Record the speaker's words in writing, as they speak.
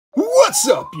What's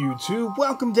up, YouTube?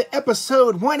 Welcome to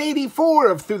episode 184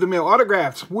 of Through the Mail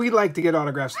Autographs. We like to get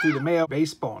autographs through the mail.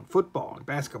 Baseball and football and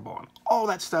basketball and all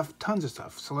that stuff. Tons of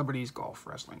stuff. Celebrities, golf,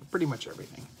 wrestling, pretty much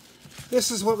everything. This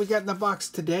is what we got in the box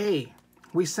today.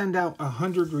 We send out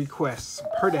 100 requests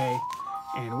per day,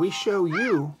 and we show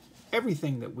you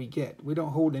everything that we get. We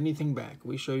don't hold anything back.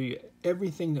 We show you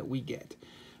everything that we get.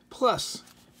 Plus,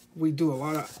 we do a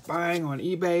lot of buying on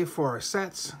eBay for our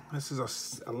sets. This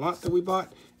is a lot that we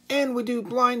bought. And we do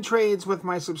blind trades with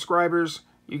my subscribers.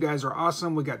 You guys are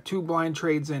awesome. We got 2 blind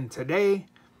trades in today.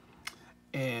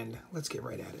 And let's get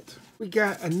right at it. We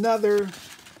got another.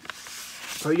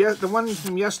 So yeah, the one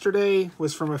from yesterday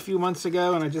was from a few months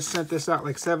ago. And I just sent this out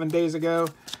like 7 days ago.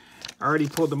 I already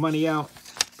pulled the money out.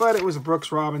 But it was a Brooks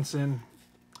Robinson.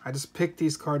 I just picked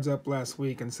these cards up last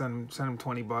week and sent him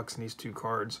 20 bucks in these 2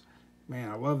 cards. Man,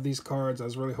 I love these cards. I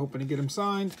was really hoping to get them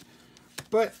signed.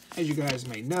 But as you guys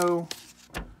may know,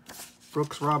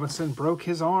 Brooks Robinson broke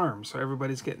his arm, so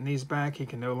everybody's getting these back. He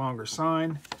can no longer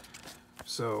sign.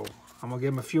 So I'm going to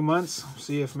give him a few months,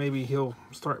 see if maybe he'll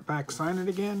start back signing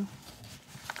again.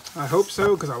 I hope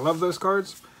so, because I love those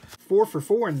cards. 4 for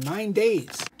 4 in 9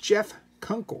 days. Jeff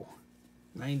Kunkel,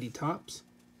 90 tops,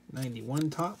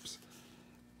 91 tops.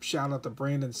 Shout out to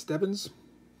Brandon Stebbins,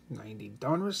 90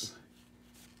 Donruss,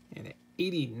 and an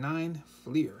 89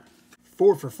 Fleer.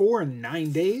 4 for 4 in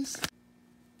 9 days.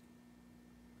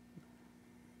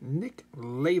 Nick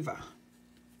Leva,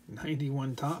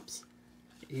 91 tops,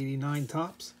 89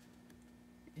 tops,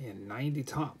 and 90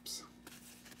 tops.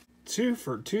 2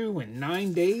 for 2 in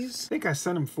 9 days. I think I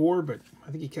sent him 4, but I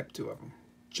think he kept 2 of them.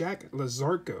 Jack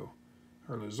Lazarko,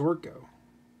 or Lazorko.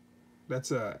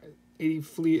 That's a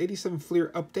 87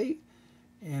 Fleer update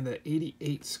and an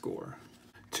 88 score.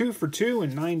 2 for 2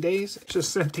 in 9 days.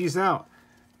 Just sent these out.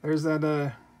 There's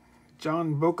that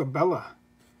John Bocabella.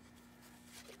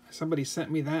 Somebody sent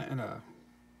me that, and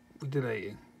we did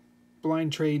a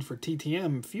blind trade for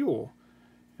TTM fuel,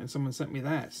 and someone sent me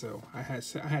that. So I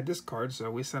had this card, so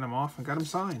we sent him off and got him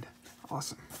signed.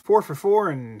 Awesome. 4 for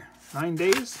 4 in 9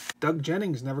 days. Doug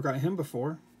Jennings, never got him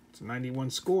before. It's a 91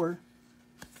 score.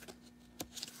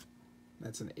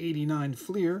 That's an 89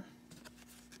 Fleer,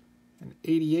 an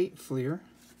 88 Fleer,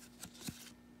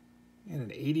 and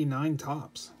an 89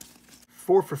 tops.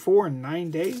 4 for 4 in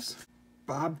 9 days.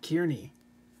 Bob Kearney,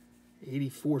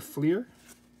 84 Fleer,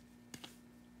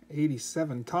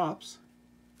 87 tops,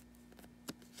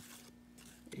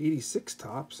 86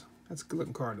 tops. That's a good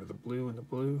looking card with the blue and the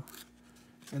blue,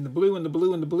 and the blue and the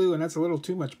blue and the blue, and that's a little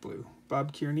too much blue.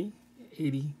 Bob Kearney,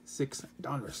 86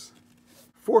 Donruss.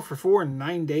 4 for 4 in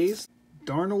 9 days.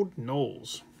 Darnold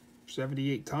Knowles,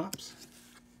 78 tops,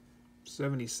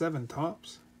 77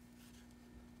 tops,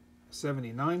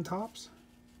 79 tops,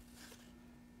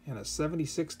 and a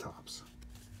 76 tops.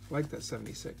 I like that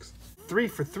 76. 3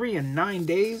 for 3 in 9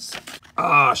 days.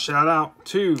 Shout out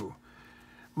to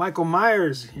Michael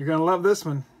Myers. You're going to love this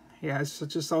one. Yeah, I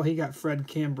just saw he got Fred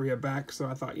Cambria back, so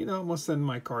I thought, you know, I'm going to send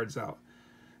my cards out.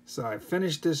 So I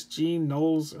finished this Gene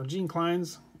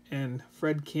Clines and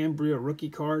Fred Cambria rookie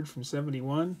card from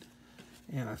 71.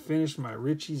 And I finished my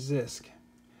Richie Zisk.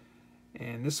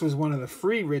 And this was one of the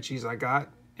free Richies I got,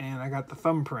 and I got the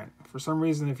thumbprint. For some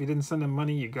reason, if you didn't send him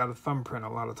money, you got a thumbprint a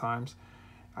lot of times.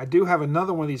 I do have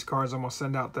another one of these cards I'm going to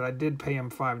send out that I did pay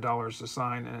him $5 to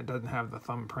sign, and it doesn't have the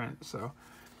thumbprint, so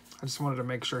I just wanted to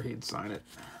make sure he'd sign it.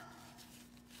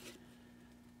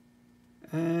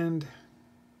 And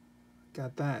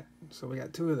got that. So we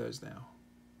got 2 of those now.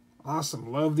 Awesome.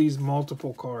 Love these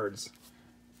multiple cards.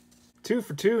 2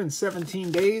 for 2 in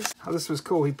 17 days. Oh, this was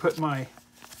cool. He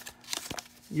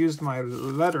used my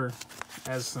letter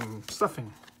as some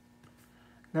stuffing.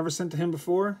 Never sent to him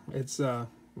before. It's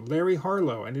Larry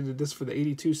Harlow. I needed this for the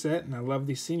 82 set, and I love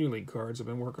these Senior League cards. I've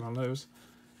been working on those.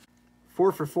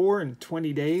 4 for 4 in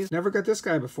 20 days. Never got this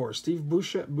guy before. Steve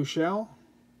Buechele.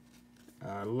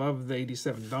 Love the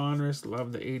 87 Donruss.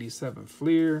 Love the 87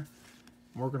 Fleer.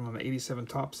 I'm working on the 87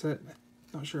 top set.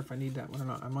 Not sure if I need that one or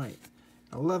not. I might.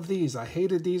 I love these. I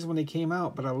hated these when they came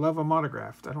out, but I love them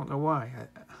autographed. I don't know why.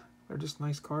 They're just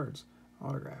nice cards.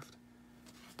 Autographed.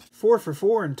 4 for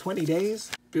 4 in 20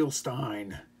 days. Bill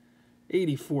Stein.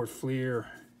 84 Fleer.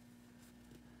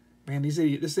 Man,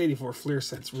 this 84 Fleer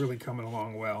set's really coming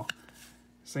along well.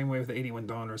 Same way with the 81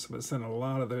 Donruss. I've been sending a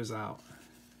lot of those out.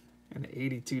 And the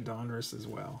 82 Donruss as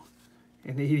well.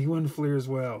 And the 81 Fleer as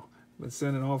well. Been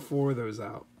sending all 4 of those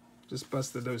out. Just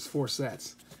busted those 4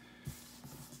 sets.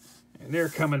 And they're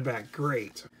coming back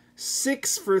great.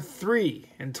 6 for 3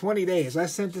 in 20 days. I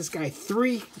sent this guy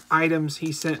 3 items.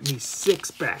 He sent me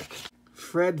 6 back.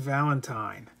 Fred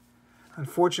Valentine.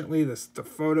 Unfortunately, the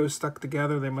photos stuck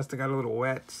together. They must have got a little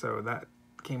wet, so that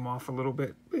came off a little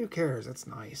bit. But who cares? That's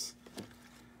nice.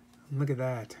 Look at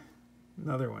that.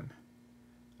 Another one.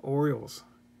 Orioles.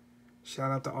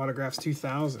 Shout out to Autographs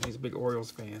 2000. He's a big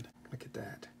Orioles fan. Look at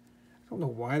that. I don't know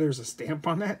why there's a stamp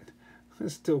on that.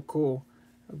 It's still cool.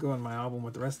 I'll go on my album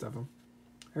with the rest of them.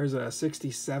 There's a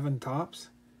 67 Topps.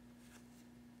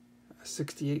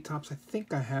 68 Topps. I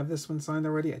think I have this one signed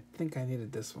already. I think I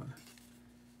needed this one.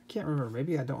 I can't remember.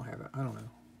 Maybe I don't have it. I don't know.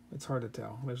 It's hard to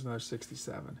tell. There's another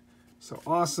 67. So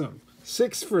awesome.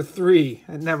 6 for 3.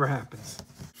 That never happens.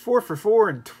 4 for 4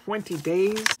 in 20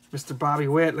 days. Mr. Bobby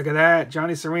Witt. Look at that.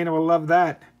 Johnny Serena will love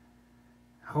that.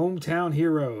 Hometown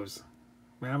Heroes.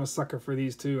 Man, I'm a sucker for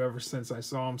these two ever since I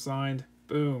saw them signed.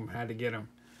 Boom. Had to get them.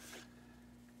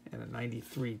 And a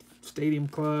 93 Stadium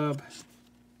Club.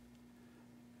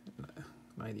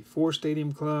 94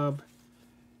 Stadium Club.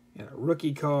 And a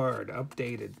rookie card.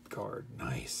 Updated card.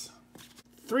 Nice.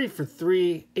 3 for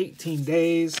 3. 18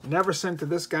 days. Never sent to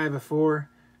this guy before.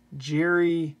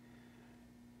 Jerry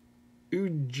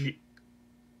Ujder.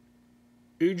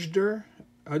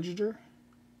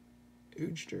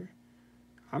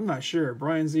 I'm not sure.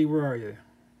 Brian Z, where are you?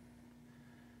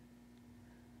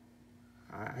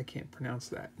 I can't pronounce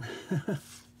that.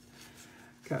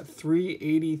 Got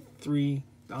 383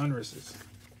 Donruses.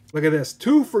 Look at this.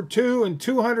 2 for 2 in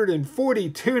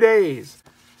 242 days.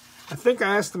 I think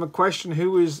I asked him a question,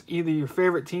 who was either your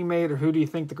favorite teammate or who do you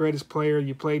think the greatest player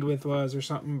you played with was or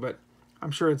something, but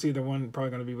I'm sure it's either one. Probably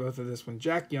going to be both of this one.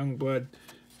 Jack Youngblood,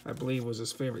 I believe, was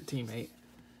his favorite teammate.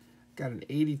 Got an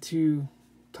 82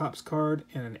 Topps card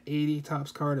and an 80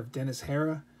 Topps card of Dennis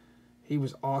Hara. He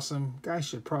was awesome. Guy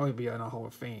should probably be on a Hall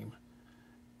of Fame,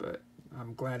 but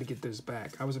I'm glad to get those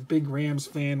back. I was a big Rams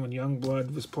fan when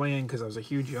Youngblood was playing because I was a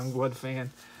huge Youngblood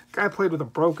fan. Guy played with a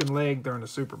broken leg during the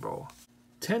Super Bowl.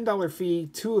 $10 fee,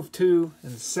 2 of 2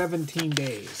 in 17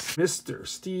 days. Mr.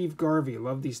 Steve Garvey.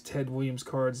 Love these Ted Williams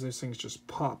cards. Those things just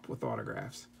pop with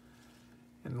autographs.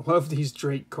 And love these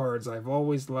Drake cards. I've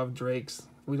always loved Drakes.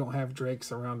 We don't have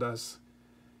Drakes around us,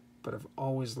 but I've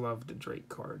always loved the Drake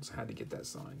cards. Had to get that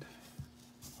signed.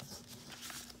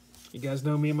 You guys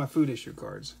know me and my food issue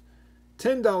cards.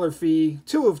 $10 fee,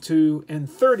 2 of 2 in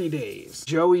 30 days.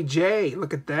 Joey J.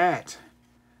 Look at that.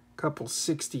 Couple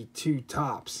 62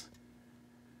 Topps.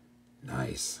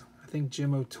 Nice. I think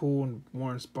Jim O'Toole and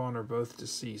Warren Spahn are both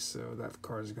deceased, so that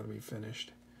card is going to be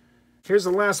finished. Here's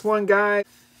the last one, guy.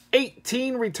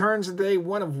 18 returns a day,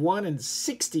 1 of 1 in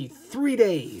 63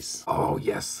 days. Oh,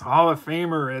 yes. Hall of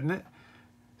Famer, isn't it?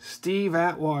 Steve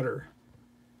Atwater.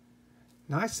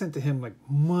 Now, I sent to him like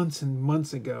months and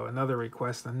months ago another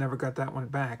request. I never got that one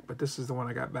back, but this is the one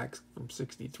I got back from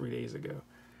 63 days ago.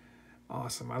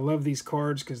 Awesome. I love these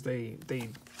cards because they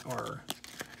are,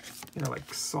 you know,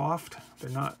 like soft. They're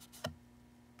not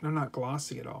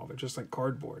glossy at all. They're just like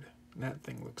cardboard. And that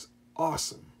thing looks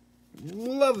awesome.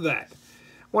 Love that.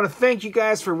 I want to thank you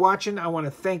guys for watching. I want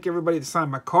to thank everybody that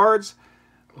signed my cards.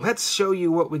 Let's show you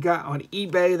what we got on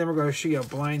eBay. Then we're going to show you a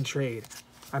blind trade.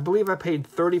 I believe I paid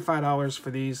 $35 for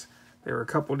these. There were a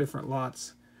couple different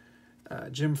lots.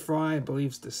 Jim Fry, I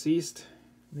believe, is deceased.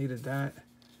 Needed that.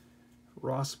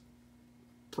 Ross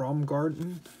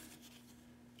Bromgarten.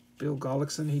 Bill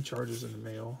Gullickson, he charges in the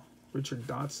mail. Richard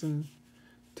Dotson.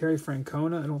 Terry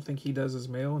Francona, I don't think he does his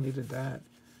mail. Needed that.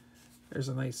 There's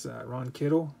a nice Ron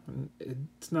Kittle.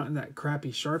 It's not in that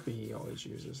crappy Sharpie he always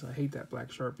uses. I hate that black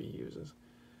Sharpie he uses.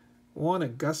 Juan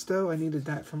Augusto, I needed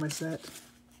that for my set.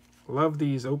 Love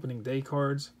these opening day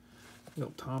cards.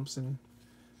 Milt Thompson.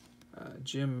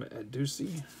 Jim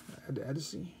Adducey.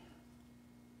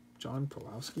 John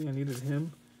Pulowski, I needed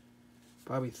him.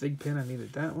 Bobby Thigpen, I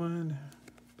needed that one.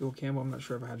 Bill Campbell, I'm not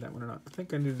sure if I had that one or not. I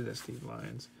think I needed that Steve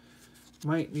Lyons.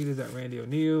 Mike needed that Randy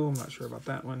O'Neal. I'm not sure about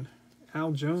that one.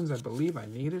 Al Jones, I believe I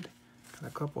needed.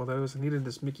 Got a couple of those. I needed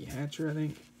this Mickey Hatcher, I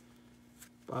think.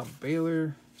 Bob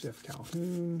Baylor. Jeff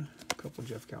Calhoun. A couple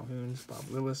Jeff Calhouns. Bob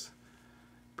Lillis.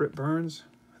 Britt Burns.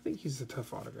 I think he's a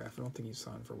tough autograph. I don't think he's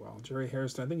signed for a while. Jerry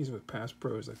Hairston. I think he's with Pass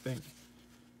Pros, I think.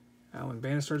 Alan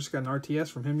Bannister. Just got an RTS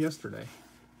from him yesterday.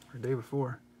 Or the day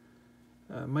before.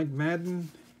 Mike Madden.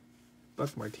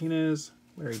 Buck Martinez.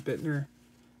 Larry Bittner.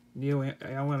 Neil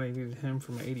Allen. I needed him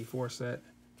for my 84 set.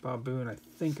 Bob Boone. I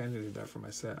think I needed that for my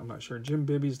set. I'm not sure. Jim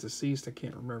Bibby's deceased. I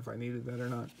can't remember if I needed that or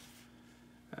not.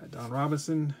 Don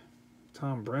Robinson.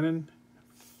 Tom Brennan.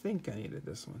 I think I needed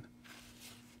this one.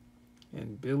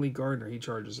 And Billy Gardner, he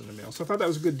charges in the mail. So I thought that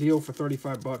was a good deal for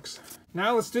 35 bucks.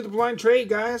 Now let's do the blind trade,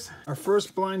 guys. Our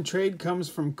first blind trade comes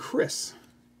from Chris.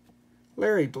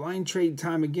 Larry, blind trade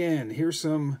time again. Here's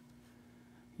some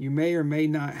you may or may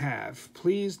not have.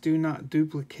 Please do not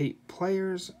duplicate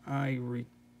players. I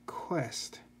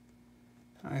request.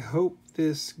 I hope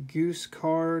this goose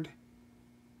card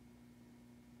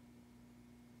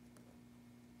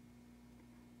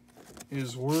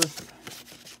is worth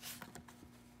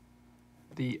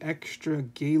the extra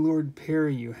Gaylord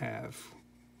Perry you have.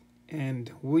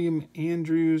 And William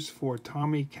Andrews for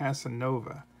Tommy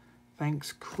Casanova.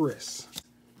 Thanks, Chris.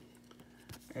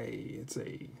 It's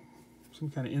some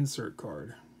kind of insert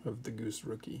card of the Goose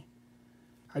Rookie.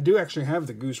 I do actually have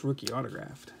the Goose Rookie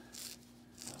autographed.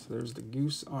 So there's the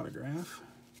Goose autograph.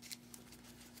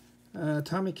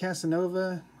 Tommy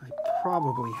Casanova. I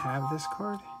probably have this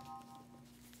card.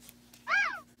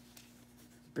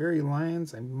 Barry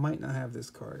Lyons. I might not have this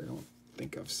card. I don't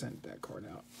think I've sent that card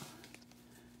out.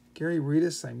 Gary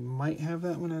Redus. I might have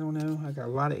that one. I don't know. I got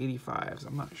a lot of 85s.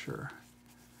 I'm not sure.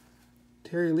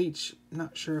 Terry Leach.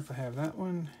 Not sure if I have that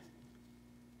one.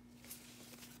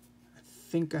 I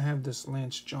think I have this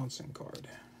Lance Johnson card.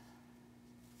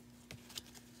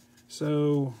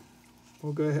 So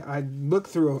we'll go ahead. I look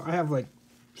through. I have like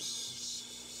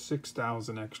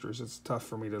 6,000 extras. It's tough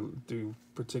for me to do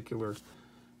particular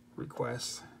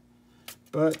requests,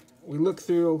 but we look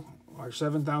through our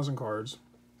 7,000 cards,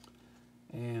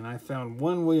 and I found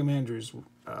one William Andrews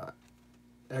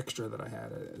extra that I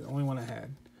had. The only one I had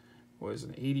was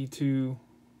an 82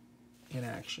 in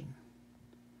action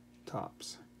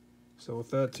tops. So we'll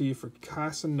throw it to you for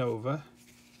Casanova.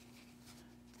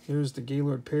 Here's the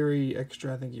Gaylord Perry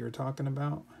extra I think you were talking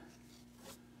about.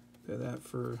 Throw that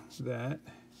for that.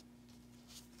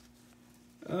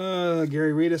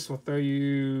 Gary Redus will throw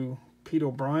you Pete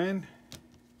O'Brien.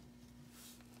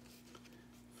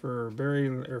 For Barry,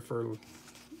 or for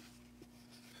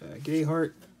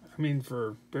Gayhart. I mean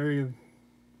for Barry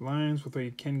Lyons will throw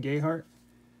you Ken Gayhart.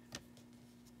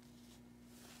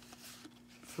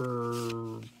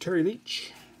 For Terry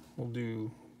Leach, we'll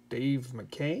do Dave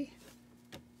McKay.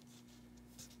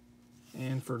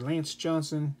 And for Lance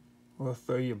Johnson, we'll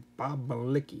throw you Bob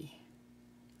Malicki.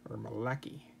 Or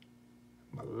Malacki.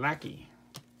 Malacki.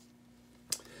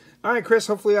 All right, Chris,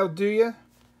 hopefully that'll do you.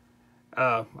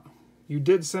 You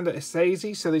did send a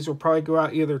Sazy, so these will probably go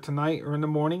out either tonight or in the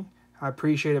morning. I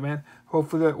appreciate it, man.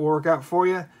 Hopefully that will work out for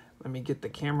you. Let me get the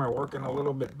camera working a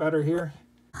little bit better here.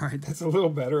 All right, that's a little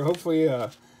better. Hopefully,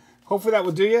 hopefully that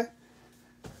will do you.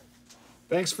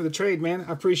 Thanks for the trade, man.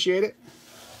 I appreciate it.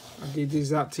 I'll get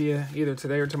these out to you either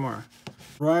today or tomorrow.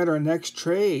 All right, our next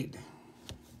trade.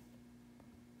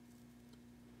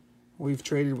 We've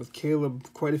traded with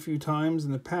Caleb quite a few times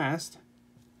in the past.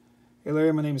 Hey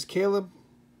Larry, my name is Caleb.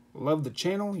 Love the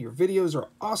channel. Your videos are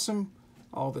awesome.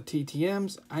 All the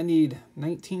TTMs. I need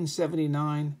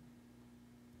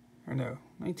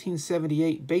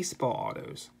 1978 baseball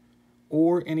autos.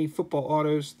 Or any football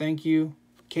autos. Thank you,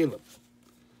 Caleb.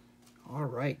 All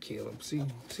right, Caleb. See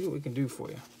what we can do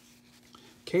for you.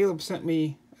 Caleb sent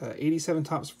me 87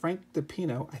 tops Frank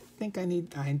DePino. I think I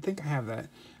have that.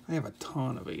 I have a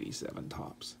ton of 87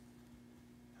 tops.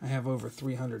 I have over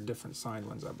 300 different signed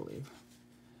ones, I believe.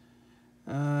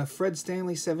 Fred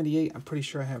Stanley 78. I'm pretty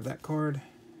sure I have that card.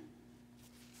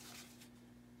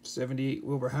 78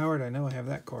 Wilbur Howard. I know I have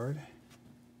that card.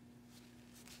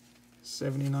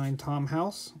 79 Tom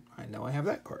House. I know I have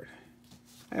that card.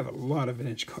 I have a lot of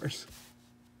vintage cards.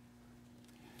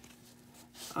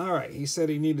 All right, he said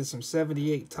he needed some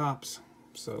 78 tops,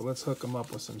 so let's hook him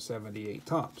up with some 78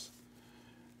 tops.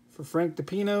 For Frank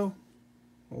DePino,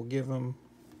 we'll give him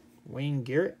Wayne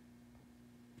Garrett.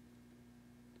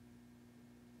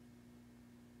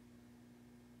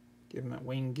 Give him that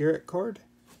Wayne Garrett card.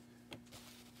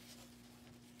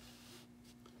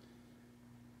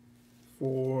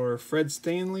 For Fred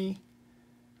Stanley,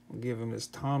 we'll give him this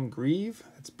Tom Grieve.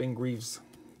 That's Ben Grieve's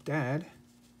dad.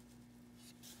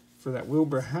 For that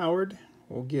Wilbur Howard,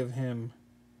 we'll give him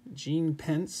Gene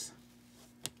Pence.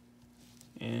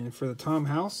 And for the Tom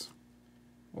House,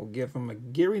 we'll give him a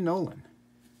Gary Nolan.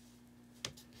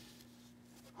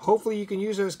 Hopefully you can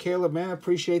use those, Caleb, man. I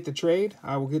appreciate the trade.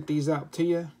 I will get these out to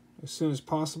you as soon as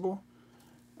possible.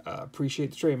 Appreciate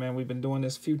the trade, man. We've been doing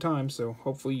this a few times, so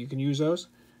hopefully you can use those.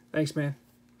 Thanks, man.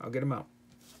 I'll get them out.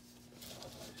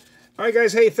 All right,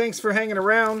 guys. Hey, thanks for hanging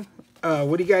around.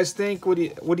 What do you guys think? What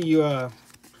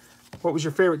was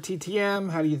your favorite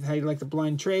TTM? How do you like the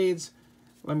blind trades?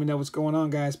 Let me know what's going on,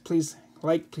 guys. Please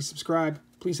like, please subscribe,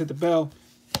 please hit the bell.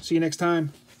 See you next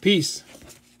time. Peace.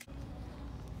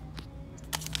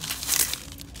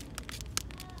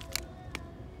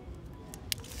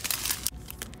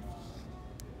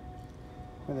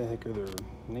 Why the heck are there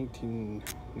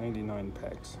 1999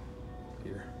 packs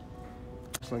here?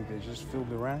 Looks like they just filled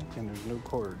the rack and there's no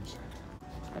cards.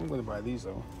 I'm gonna buy these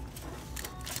though.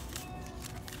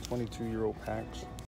 22-year-old packs.